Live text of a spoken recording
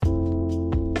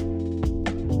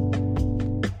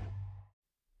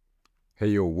Hey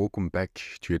yo, welcome back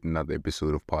to yet another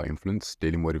episode of Power Influence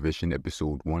Daily Motivation,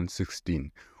 episode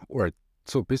 116. Alright,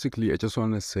 so basically, I just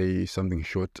want to say something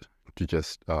short to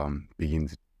just begin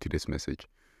today's message.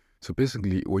 So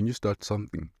basically, when you start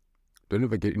something, don't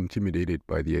ever get intimidated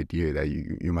by the idea that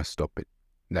you must stop it.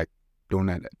 Like, don't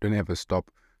ever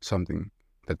stop something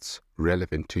that's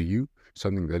relevant to you,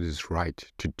 something that is right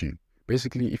to do.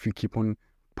 Basically, if you keep on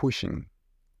pushing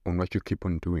on what you keep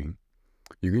on doing,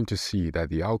 you're going to see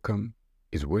that the outcome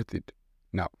is worth it.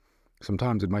 Now,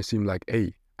 sometimes it might seem like,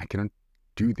 hey, I cannot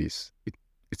do this.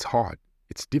 It's hard.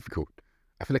 It's difficult.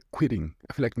 I feel like quitting.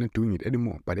 I feel like not doing it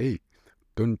anymore. But hey,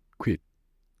 don't quit.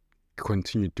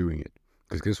 Continue doing it.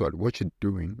 Because guess what? What you're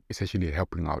doing is actually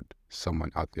helping out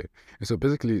someone out there. And so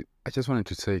basically, I just wanted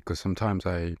to say, because sometimes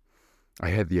I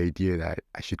had the idea that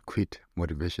I should quit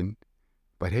motivation.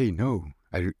 But hey, no,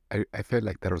 I felt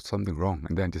like there was something wrong.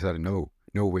 And then I decided, no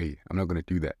way. I'm not going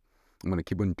to do that. I'm going to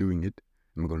keep on doing it.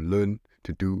 I'm going to learn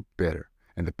to do better.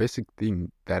 And the basic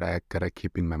thing that I got to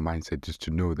keep in my mindset is to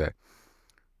know that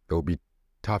there will be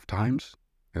tough times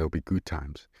and there will be good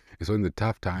times. And so in the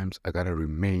tough times, I got to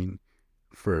remain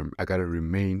firm. I got to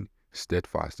remain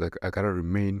steadfast. I got to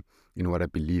remain in what I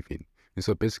believe in. And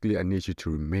so basically, I need you to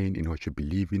remain in what you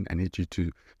believe in. I need you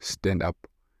to stand up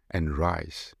and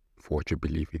rise for what you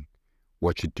believe in.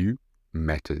 What you do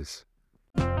matters.